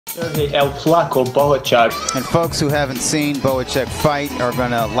Serhii El Flaco Bohachuk. And folks who haven't seen Bohachuk fight are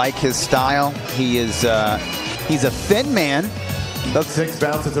gonna like his style. He is he's a thin man. 6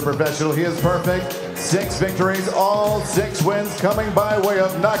 bouts as a professional. He is perfect. 6 victories, all 6 wins coming by way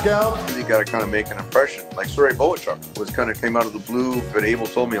of knockout. You got to kind of make an impression. Like Serhii Bohachuk was kind of came out of the blue, but Abel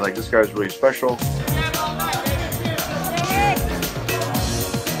told me like this guy's really special.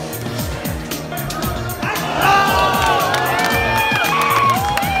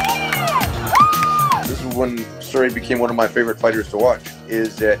 This is when Serhii became one of my favorite fighters to watch.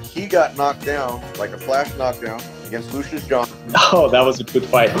 Is that he got knocked down like a flash knockdown against Lucius Johnson. Oh, that was a good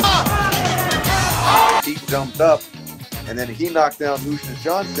fight. He jumped up, and then he knocked down Lucius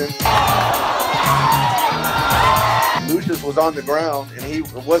Johnson. Lucius was on the ground, and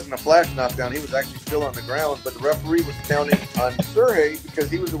it wasn't a flash knockdown. He was actually still on the ground, but the referee was counting on Serhii because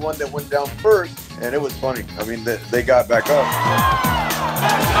he was the one that went down first, and it was funny. I mean, they got back up.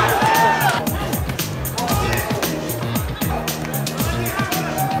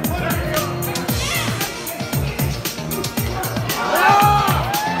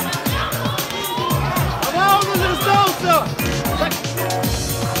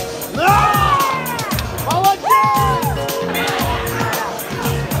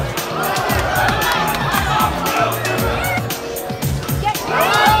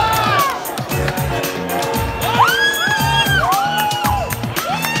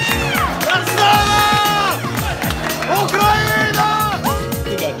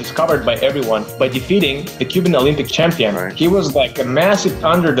 Discovered by everyone by defeating the Cuban Olympic champion. Right. He was like a massive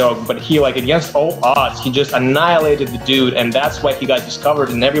underdog, but he, like, against all odds, he just annihilated the dude, and that's why he got discovered,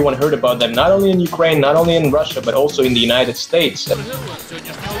 and everyone heard about that, not only in Ukraine, not only in Russia, but also in the United States.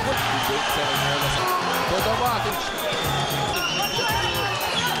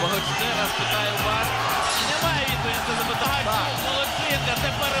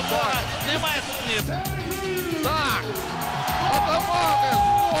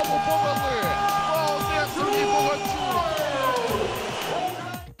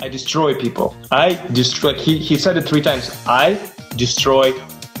 I destroy people. I destroy. He said it 3 times. I destroy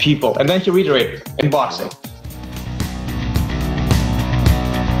people. And then he reiterated in boxing.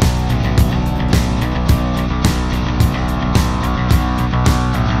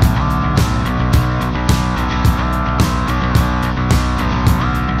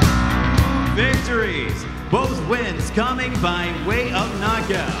 Victories. Both wins coming by way of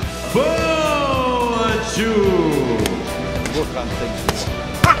knockout. Bohachuk. Work on things.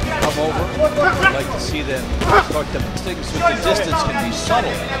 Come over. I'd like to see them start to things with the distance can be subtle.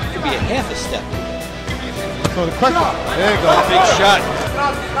 It could be a half a step. So the question, there you go. Big shot.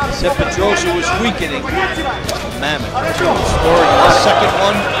 Sepidrosa was weakening. Mammoth. Scoring the second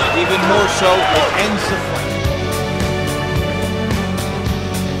one, even more so. It ends the fight.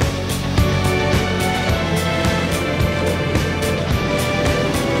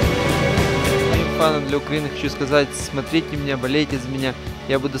 Фанам для Украины хочу сказать: смотрите меня, болейте за меня.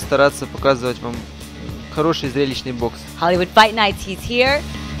 Я буду стараться показывать вам хороший зрелищный бокс. Hollywood Fight Nights, he's here.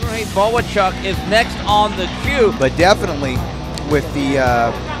 Bohachuk is next on the queue. But definitely with the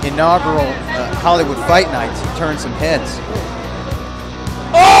inaugural Hollywood Fight Nights, he turned some heads.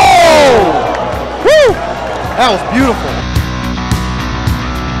 Oh! Woo! That was beautiful.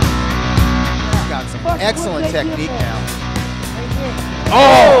 He's got some excellent technique now.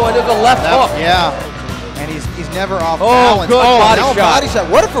 Oh, and there's a left hook. Yeah, and he's never off balance. Good body shot. Body shot.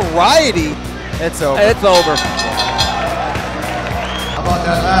 What a variety. It's over. It's over. How about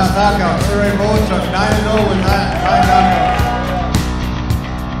that last knockout? Serhii Bohachuk 9-0 with that 9 knockouts.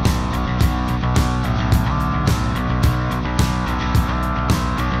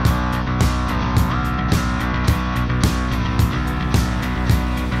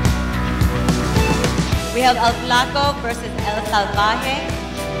 We have El Flaco versus El Salvaje.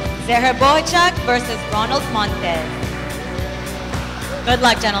 Serhii Bohachuk versus Ronald Montes. Good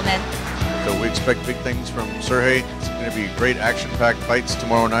luck, gentlemen. So we expect big things from Serhii. It's going to be great action-packed fights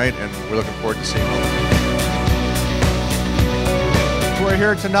tomorrow night, and we're looking forward to seeing them. We're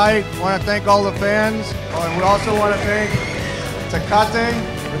here tonight. I want to thank all the fans, and we also want to thank Tecate.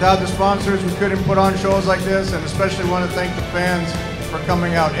 Without the sponsors, we couldn't put on shows like this, and especially want to thank the fans for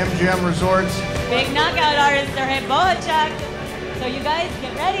coming out. MGM Resorts. Big knockout artist, Serhii Bohachuk. So you guys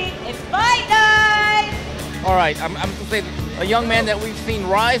get ready. It's fight night! All right, I'm going to say a young man that we've seen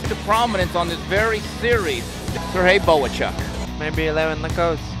rise to prominence on this very series, Serhii Bohachuk. Maybe 11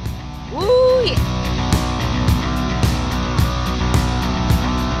 knockouts. Woo! Yeah.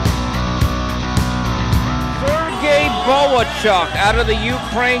 Serhii Bohachuk out of the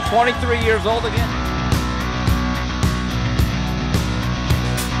Ukraine, 23 years old again.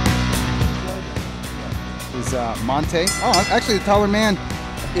 is Monte. Oh, actually the taller man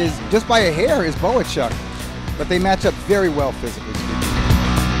is, just by a hair, is Bohachuk. But they match up very well physically speaking.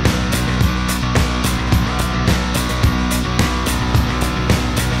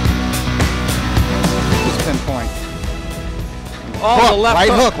 Just pinpoint. Oh, Hook, the left right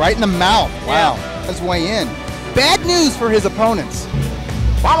hook. hook, right in the mouth. Wow, Yeah. that's way in. Bad news for his opponents.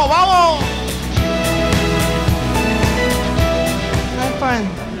 Vamos, vamos! I'm fine.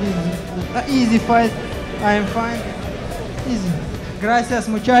 Easy fight. I'm fine. Easy. Gracias,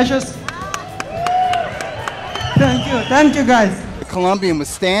 muchachos. Thank you, guys. The Colombian was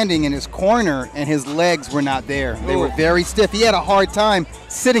standing in his corner and his legs were not there. They were very stiff. He had a hard time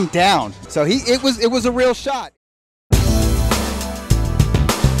sitting down. So it was a real shot.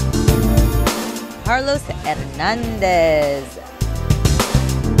 Carlos Hernandez.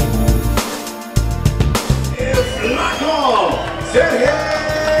 Flaco!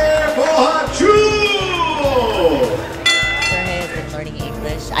 Serhii Bohachuk! Serhii has been learning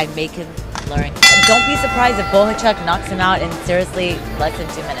English. I make him learn. Don't be surprised if Bohachuk knocks him out in seriously less than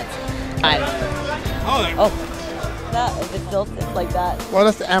 2 minutes. If it's built like that. Well,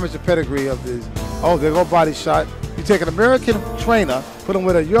 that's the amateur pedigree of this. Oh, there go body shot. You take an American trainer, put him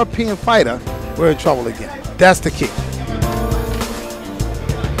with a European fighter, we're in trouble again. That's the key.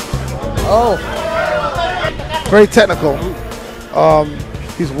 Oh. Very technical.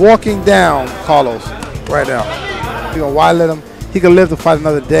 He's walking down Carlos right now. You know, why let him? He can live to fight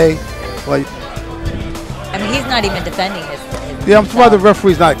another day. Like, I mean, he's not even defending his yeah, I'm surprised the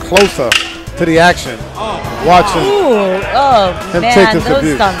referee's not closer to the action. Watching him man, take this those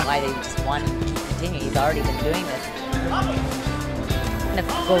abuse. why they just want him to continue. He's already been doing this. And if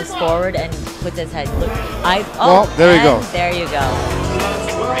he goes forward and puts his head, look, well, there you go. There you go.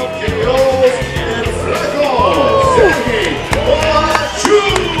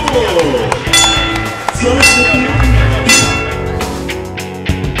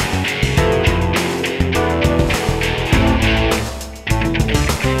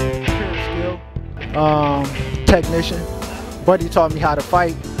 Technician. Buddy taught me how to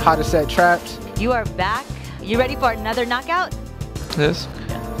fight, how to set traps. You are back. You ready for another knockout? Yes.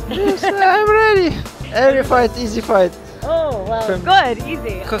 Yes, I'm ready. Every fight, easy fight. Oh, well, good,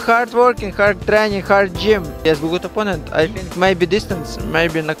 easy. Hard working, hard training, hard gym. Yes, good opponent. I think maybe distance,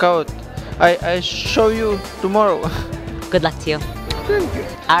 maybe knockout. I show you tomorrow. Good luck to you. Thank you.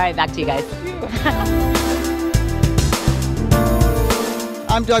 All right, back to you guys.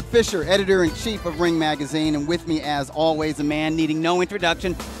 I'm Doug Fisher, editor-in-chief of Ring Magazine, and with me, as always, a man needing no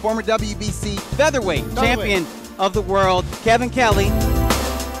introduction, former WBC featherweight champion of the world, Kevin Kelly.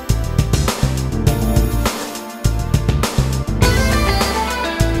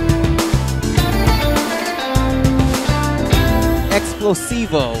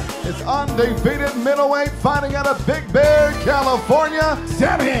 Explosivo. It's undefeated middleweight fighting out of Big Bear, California,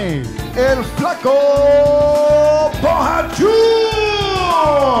 Serhii El Flaco Bohachuk!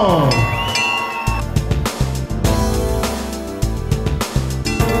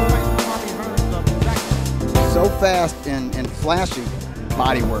 So fast and flashy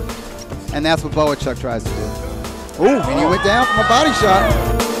body work. And that's what Bohachuk tries to do. Ooh, and he went down from a body shot.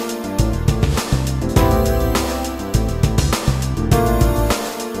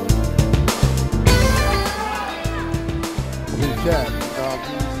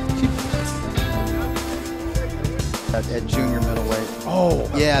 At junior middleweight. Oh.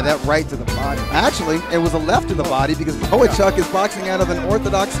 Yeah, that right to the body. Actually, it was a left to the body because Bohachuk is boxing out of an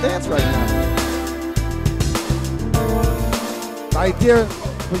orthodox stance right now. Idea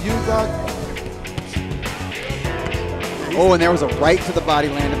for you, Doug. Oh, and there was a right to the body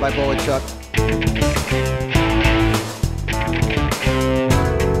landed by Bohachuk.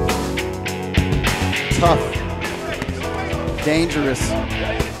 Tough. Dangerous.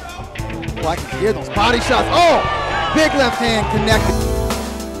 Oh, I can hear those body shots. Oh! Big left hand connected.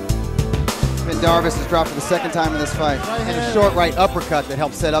 Darvis has dropped for the second time in this fight. And a short right uppercut that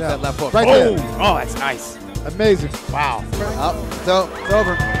helped set up that left hook. Right there. Oh, that's nice. Amazing. Wow. Oh, so it's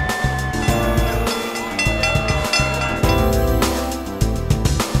over.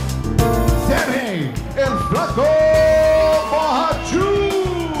 Serhii El Flaco Bohachuk!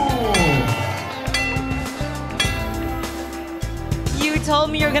 You told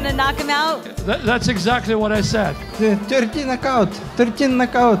me you're going to knock him out? That's exactly what I said. 13 knockout. 13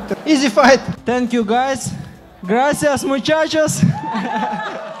 knockout. Easy fight. Thank you, guys. Gracias, muchachos. You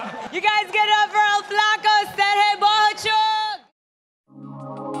guys get it up for El Flaco, Serhii Bohachuk!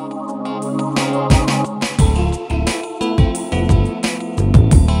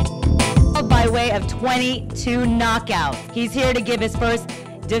 By way of 22 knockouts. He's here to give his first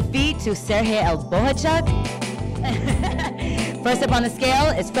defeat to Serhii El Bohachuk. First up on the scale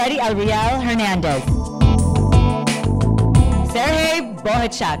is Freddie El Real Hernandez. Serhii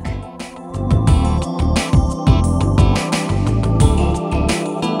Bohachuk.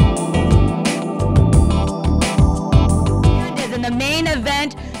 In the main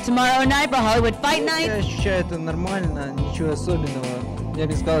event tomorrow night for Hollywood Fight Night. Я ощущаю это нормально, ничего особенного. Я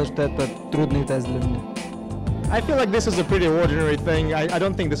бы сказал, что это трудный тест для меня. I feel like this is a pretty ordinary thing. I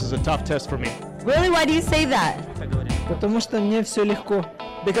don't think this is a tough test for me. Really? Why do you say that? Потому что мне все легко.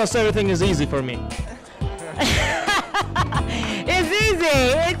 Because everything is easy for me. It's easy.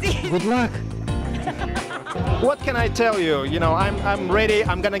 It's easy. Good luck. What can I tell you? You know, I'm ready.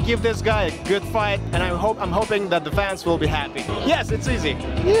 I'm gonna give this guy a good fight, and I'm hoping that the fans will be happy. Yes, it's easy.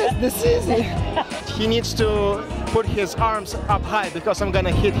 Yes, this is easy. He needs to put his arms up high because I'm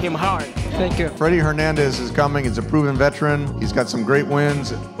gonna hit him hard. Thank you. Freddie Hernandez is coming. He's a proven veteran. He's got some great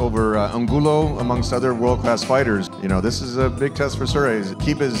wins over Angulo, amongst other world-class fighters. You know, this is a big test for Serhii.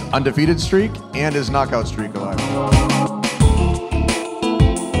 Keep his undefeated streak and his knockout streak alive.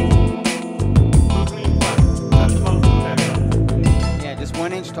 Yeah, just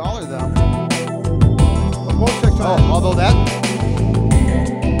 1 inch taller though. Oh, although that.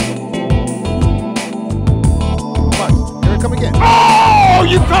 Here it come again. Oh,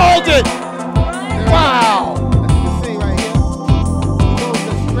 you called it! Wow! As you can see right here, he goes a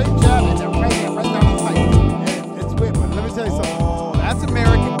straight jab and then right hand, right down the pipe. And it's weird, but let me tell you something. Oh, that's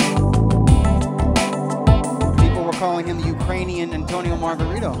American. People were calling him the Ukrainian Antonio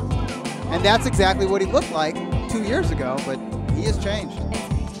Margarito. And that's exactly what he looked like 2 years ago, but he has changed.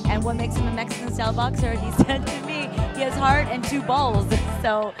 And what makes him a Mexican-style boxer, he said to me, he has heart and 2 balls.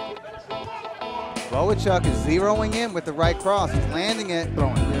 So Bohachuk is zeroing in with the right cross. He's landing it.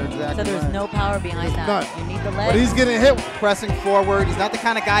 You're exactly so there's right. no power behind that. none. You need the legs. But he's getting hit. Pressing forward. He's not the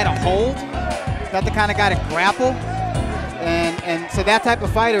kind of guy to hold. He's not the kind of guy to grapple. And so that type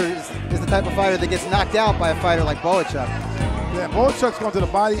of fighter is the type of fighter that gets knocked out by a fighter like Bohachuk. Yeah, Bohachuk's going to the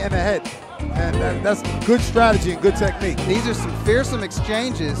body and the head. And that's good strategy and good technique. These are some fearsome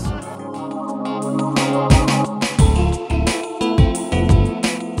exchanges.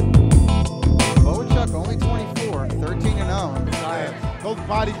 Bohachuk only 24, 13-0. Those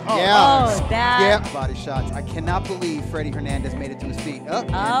body, body shots. I cannot believe Freddie Hernandez made it to his feet.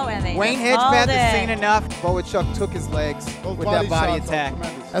 Oh, and they Wayne just called Hedgepath has it. seen enough. Bohachuk took his legs with that body shots are attack.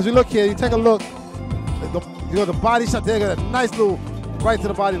 tremendous. As we look here, you take a look. The body shot there, got a nice little right to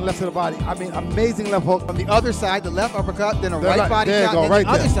the body and left to the body. I mean, amazing left hook. On the other side, the left uppercut, then a There, right body there you shot, go, then right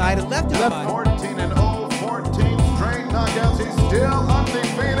the other there. side, a left body. 14-0, 14 straight knockouts. He's still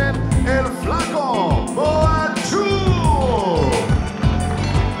undefeated. El Flaco Bohachuk.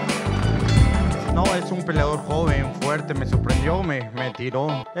 No, es un peleador joven, fuerte, me sorprendió, me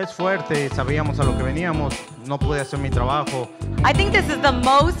tiró. Es fuerte, sabíamos a lo que veníamos, no pude hacer mi trabajo. I think this is the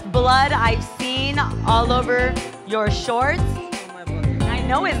most blood I've seen all over your shorts. I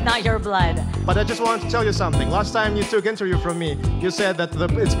know it's not your blood. But I just wanted to tell you something. Last time you took interview from me, you said that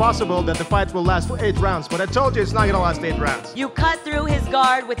it's possible that the fight will last for 8 rounds. But I told you it's not going to last 8 rounds. You cut through his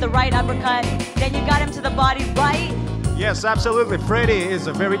guard with the right uppercut, then you got him to the body right. Yes, absolutely. Freddie is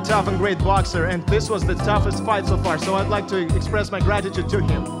a very tough and great boxer, and this was the toughest fight so far. So I'd like to express my gratitude to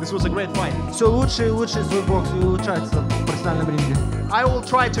him. This was a great fight. Все лучше и лучше свой бокс улучшается в профессиональном ринге. I will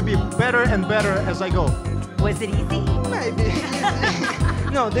try to be better and better as I go. Was it easy? Maybe.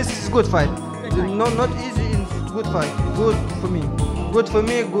 No, this is good fight. No, not easy, it's good fight. Good for me. Good for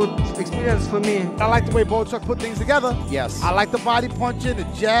me, good experience for me. I like the way Bohachuk put things together. Yes. I like the body punching, the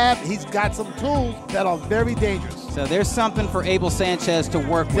jab. He's got some tools that are very dangerous. So there's something for Abel Sanchez to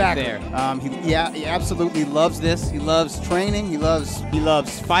work with there. He absolutely loves this. He loves training. He loves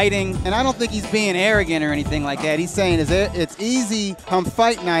fighting. And I don't think he's being arrogant or anything like that. He's saying it's easy come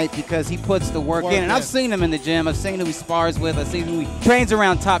fight night because he puts the work in. And I've seen him in the gym. I've seen who he spars with. I've seen who he trains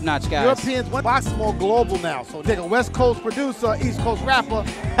around top-notch guys. Europeans, box is more global now. So take a West Coast producer, East Coast rapper,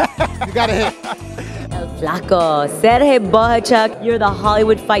 you got to hit. El Flaco, Serhii Bohachuk, you're the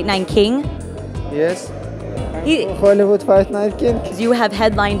Hollywood Fight Night King. Yes. Hollywood Fight Night King. You have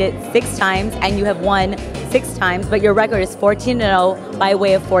headlined it 6 times and you have won 6 times, but your record is 14-0 by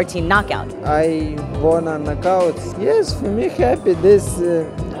way of 14 knockouts. I won on knockouts. Yes, for me happy. This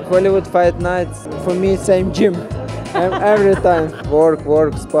Hollywood Fight Nights, for me same gym. Every time. Work,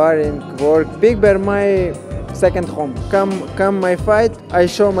 sparring, work. Big Bear, my second home. Come my fight, I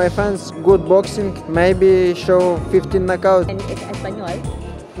show my fans good boxing, maybe show 15 knockouts. And it's Espanol?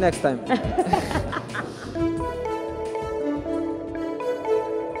 Next time.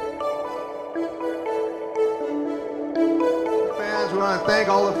 Fans, we want to thank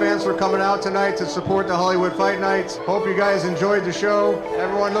all the fans for coming out tonight to support the Hollywood Fight Nights. Hope you guys enjoyed the show.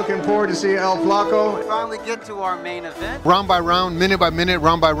 Everyone looking forward to see El Flaco. We finally get to our main event. Round by round, minute by minute,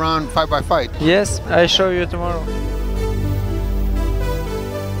 round by round, fight by fight. Yes, I show you tomorrow.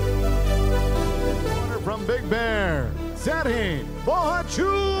 From Big Bear, Serhii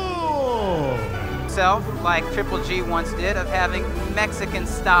Bohachuk. Self, like Triple G once did, of having Mexican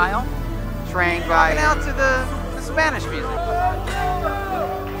style, trained by out to the Spanish music.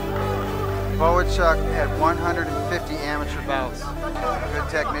 Bohachuk had 150 amateur bouts. Good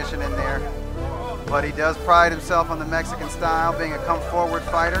technician in there. But he does pride himself on the Mexican style, being a come-forward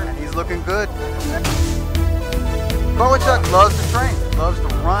fighter. He's looking good. Bohachuk loves to train, loves to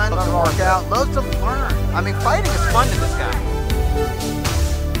run, loves to work out, loves to learn. I mean, fighting is fun to this guy.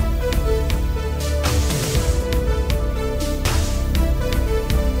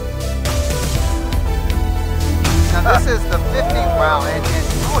 Now this is the 50. Wow, and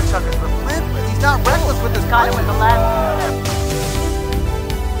Bohachuk is relentless. He's not reckless with his punches. With the left.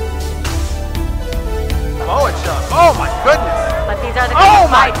 Bohachuk, oh my goodness. But these are the Oh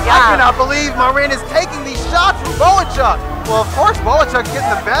my God, I cannot believe Morin is taking these shots from Bohachuk. Well, of course, Bohachuk's getting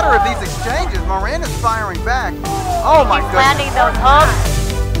the better of these exchanges. Morin is firing back. Oh my goodness. Landing those hooks.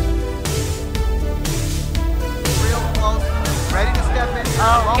 Real close, ready to step in.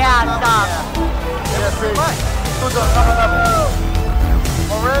 Oh, yeah, stop. Yes, right.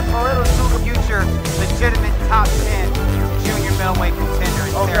 Morin was the future legitimate top 10 junior middleweight contender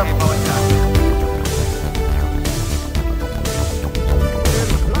in Serhii Bohachuk.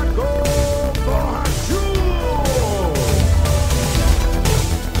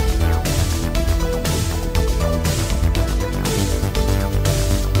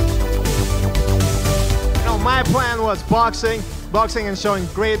 My plan was boxing and showing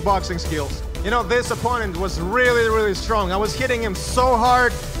great boxing skills. You know, this opponent was really, really strong. I was hitting him so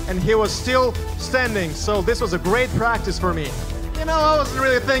hard and he was still standing. So this was a great practice for me. You know, I wasn't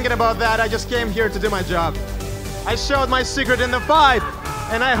really thinking about that. I just came here to do my job. I showed my secret in the fight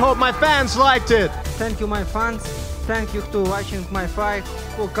and I hope my fans liked it. Thank you, my fans. Thank you to watching my fight,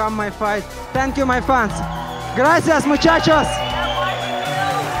 who come my fight. Thank you, my fans. Gracias, muchachos.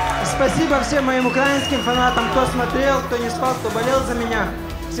 Спасибо всем моим украинским фанатам, кто смотрел, кто не спал, кто болел за меня.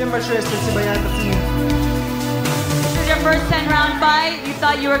 Всем большое спасибо, я это ценю. This is your first 10-round fight. You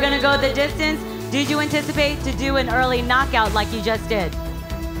thought you were going to go the distance. Did you anticipate to do an early knockout like you just did?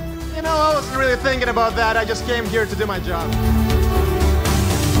 You know, I wasn't really thinking about that. I just came here to do my job.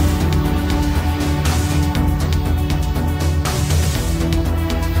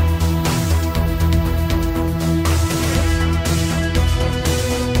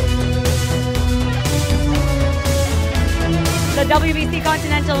 The WBC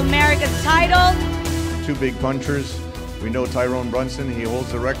Continental America's title. Two big punchers. We know Tyrone Brunson. He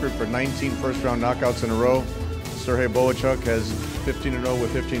holds the record for 19 first-round knockouts in a row. Serhii Bohachuk has 15-0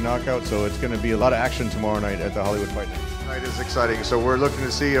 with 15 knockouts, so it's going to be a lot of action tomorrow night at the Hollywood Fight Night. Tonight is exciting. So we're looking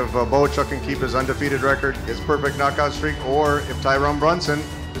to see if Bohachuk can keep his undefeated record, his perfect knockout streak, or if Tyrone Brunson.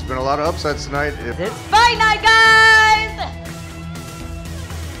 There's been a lot of upsets tonight. It's Fight Night, guys!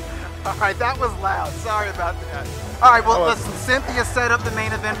 All right, that was loud. Sorry about that. All right, well, listen, Cynthia set up the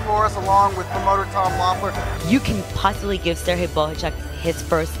main event for us along with promoter Tom Loeffler. You can possibly give Serhii Bohachuk his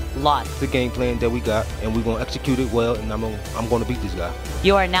first loss. The game plan that we got, and we're going to execute it well, and I'm going to beat this guy.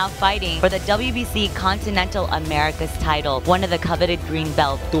 You are now fighting for the WBC Continental America's title, one of the coveted green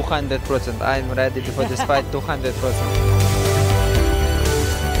belts. 200%. I'm ready for this fight, 200%.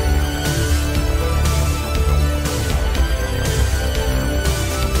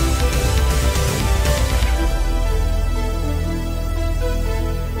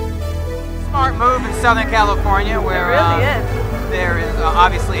 Smart move in Southern California, where there is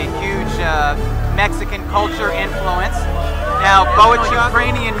obviously a huge Mexican culture influence. Now,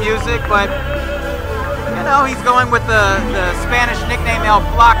 Bohachuk-Ukrainian music, but you know he's going with the Spanish nickname El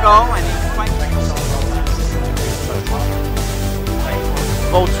Flaco, and he's fighting.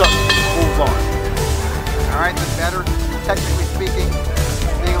 Bohachuk moves on. All right, the better, technically speaking,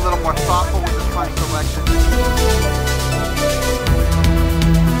 being a little more thoughtful with his punch selection.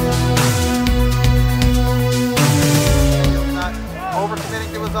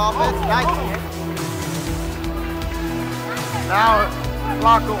 Overcommitting to his offense. Nice. Now,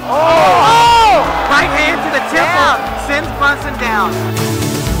 Flaco. Oh! Right hand to the temple. Sends Brunson down.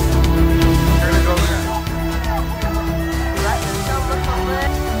 They're going to go there.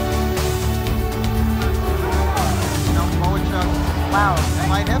 Now, Bohachuk. Wow.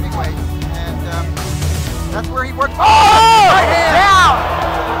 Light heavyweight. And that's where he works. Oh! Right hand. Down!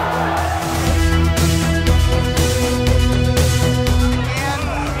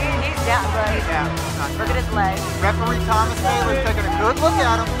 Look at his legs. Referee Thomas Taylor's taking a good look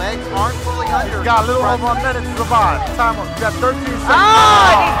at him. Legs aren't fully under. He's got a little over a minute to survive. Time on. You got 13 seconds.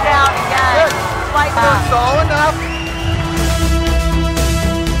 Oh, he's down again. Slight down. So enough.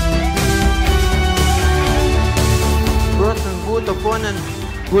 Brought a good opponent,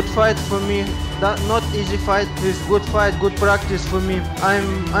 good fight for me. Not easy fight, it's good fight, good practice for me.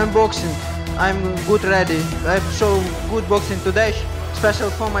 I'm boxing, I'm good ready. I've shown good boxing today.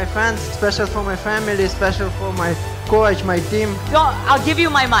 Special for my fans, special for my family, special for my coach, my team. I'll give you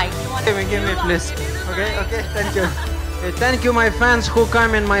my mic. Give me please. Okay, thank you. Thank you my fans who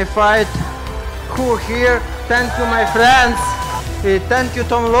come in my fight, who here. Thank you my friends. Thank you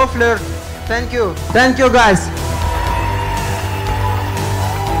Tom Loeffler. Thank you guys.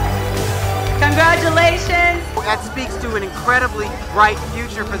 Congratulations. That speaks to an incredibly bright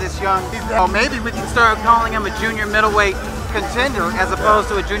future for this young. Well, maybe we can start calling him a junior middleweight contender as opposed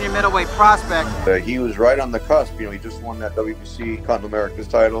to a junior middleweight prospect. He was right on the cusp. You know, he just won that WBC Continental Americas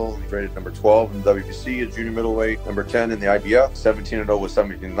title. He's rated number 12 in the WBC as junior middleweight, number 10 in the IBF, 17-0 with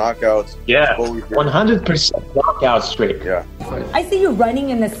 17 knockouts. Yeah, 100% knockout streak. Yeah. I see you running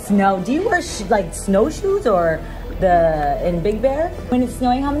in the snow. Do you wear like snowshoes or in Big Bear? When it's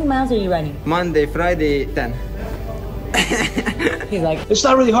snowing, how many miles are you running? Monday, Friday, 10. He's like, it's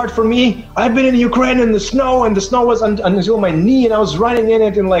not really hard for me. I've been in Ukraine in the snow, and the snow was until my knee, and I was running in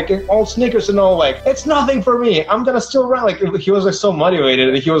it in like all sneakers and all. Like, it's nothing for me. I'm gonna still run. Like, he was like so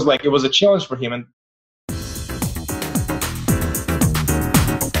motivated. He was like, it was a challenge for him. And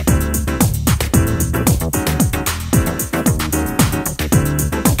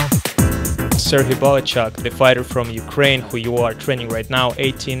Serhii Bohachuk, the fighter from Ukraine who you are training right now,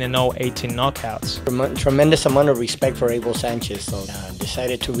 18-0, 18 knockouts. Tremendous amount of respect for Abel Sanchez, so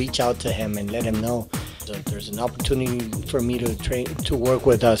decided to reach out to him and let him know that there's an opportunity for me to work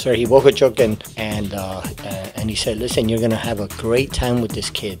with Serhii Bohachuk, and he said, listen, you're gonna have a great time with this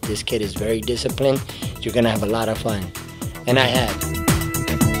kid. This kid is very disciplined. You're gonna have a lot of fun, and I had.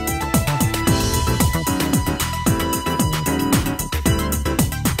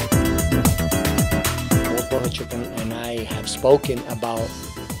 And I have spoken about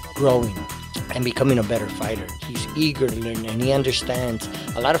growing and becoming a better fighter. He's eager to learn, and he understands.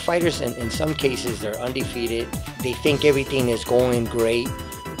 A lot of fighters, in some cases, they're undefeated. They think everything is going great,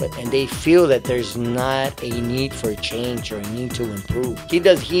 and they feel that there's not a need for change or a need to improve.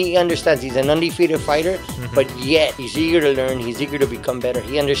 He understands he's an undefeated fighter, but yet he's eager to learn, he's eager to become better.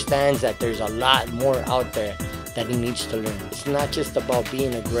 He understands that there's a lot more out there that he needs to learn. It's not just about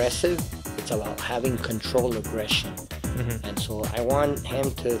being aggressive, it's about having controlled aggression. And so I want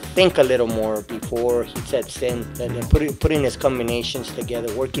him to think a little more before he sets in, and putting his combinations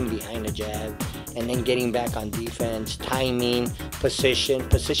together, working behind the jab, and then getting back on defense, timing, position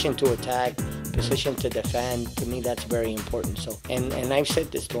to attack, position to defend. To me, that's very important. So, and I've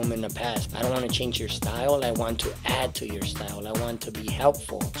said this to him in the past, I don't want to change your style, I want to add to your style. I want to be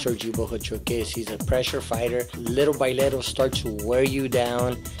helpful. Serhii Bohachuk he's a pressure fighter. Little by little, start to wear you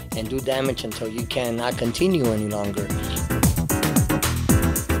down and do damage until you cannot continue any longer.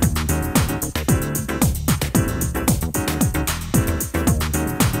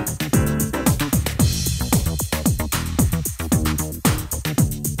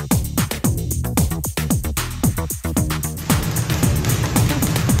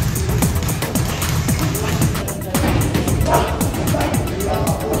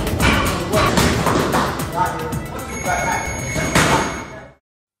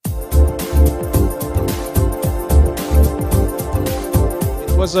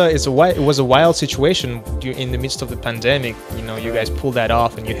 It was a wild situation in the midst of the pandemic. You know, you guys pulled that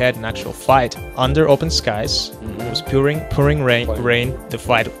off, and you had an actual fight under open skies. It was pouring rain. The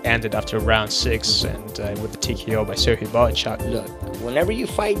fight ended after round 6, and with the TKO by Serhii Bohachuk. Look, whenever you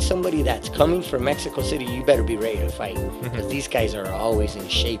fight somebody that's coming from Mexico City, you better be ready to fight, because these guys are always in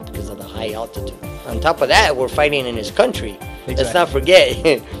shape because of the high altitude. On top of that, we're fighting in his country. Exactly. Let's not forget,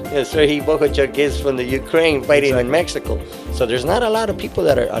 Serhii Bohachuk is from the Ukraine, fighting in Mexico. So there's not a lot of people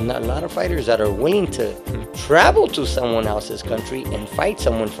not a lot of fighters that are willing to travel to someone else's country and fight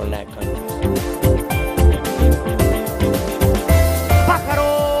someone from that country.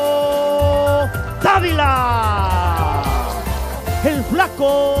 Pájaro Dávila, el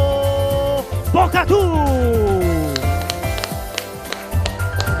Flaco Bohachuk.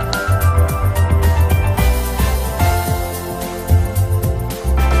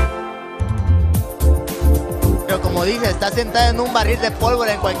 Como dice, está sentado en un barril de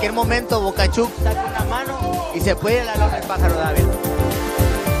pólvora. En cualquier momento Bohachuk saca una mano y se puede ir a la lona el Pájaro Dávila.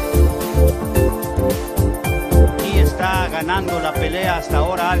 Y está ganando la pelea hasta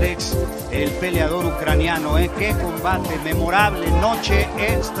ahora, Alex, el peleador ucraniano. Qué combate memorable, noche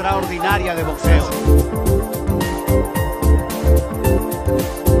extraordinaria de boxeo.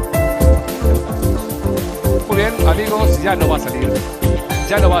 Muy bien, amigos, ya no va a salir.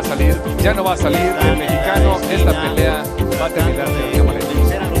 Ya no va a salir, ya no va a salir el mexicano. Esta pelea va a terminar de alguna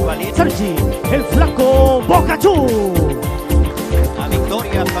manera. Serhii, el Flaco Bohachuk. La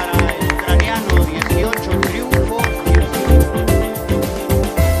victoria para el ucraniano, 18 triunfos.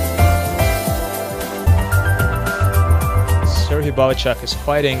 Serhii Bohachuk is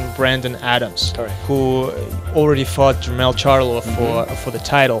fighting Brandon Adams, who already fought Jermell Charlo for the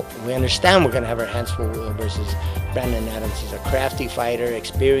title. We understand we're going to have our hands full versus Brandon Adams. He's a crafty fighter,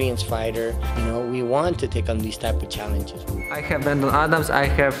 experienced fighter. You know, we want to take on these type of challenges. I have Brandon Adams. I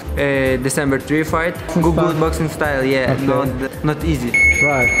have December 3 fight. Good boxing style, yeah, not easy.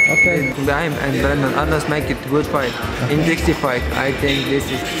 Right. Okay. And Brandon Adams make it good fight. In 60 fight, I think this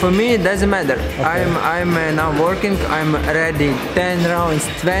is for me. It doesn't matter. Okay. I'm now working. I'm ready. 10 rounds,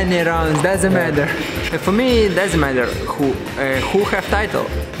 20 rounds. Doesn't matter. For me, it doesn't matter who have title.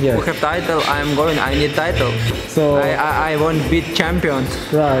 Yes. Who have title? I'm going. I need title. So I want beat champions.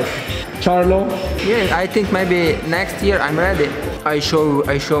 Right. Charlo? Yeah, I think maybe next year I'm ready. I show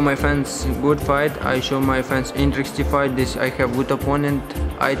my fans good fight. I show my fans interesting fight. This I have good opponent.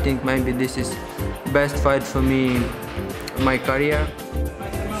 I think maybe this is best fight for me, my career.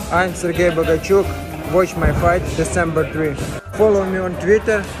 I'm Serhii Bohachuk. Watch my fight December 3. Follow me on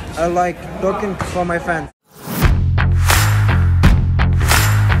Twitter. I like talking for my fans.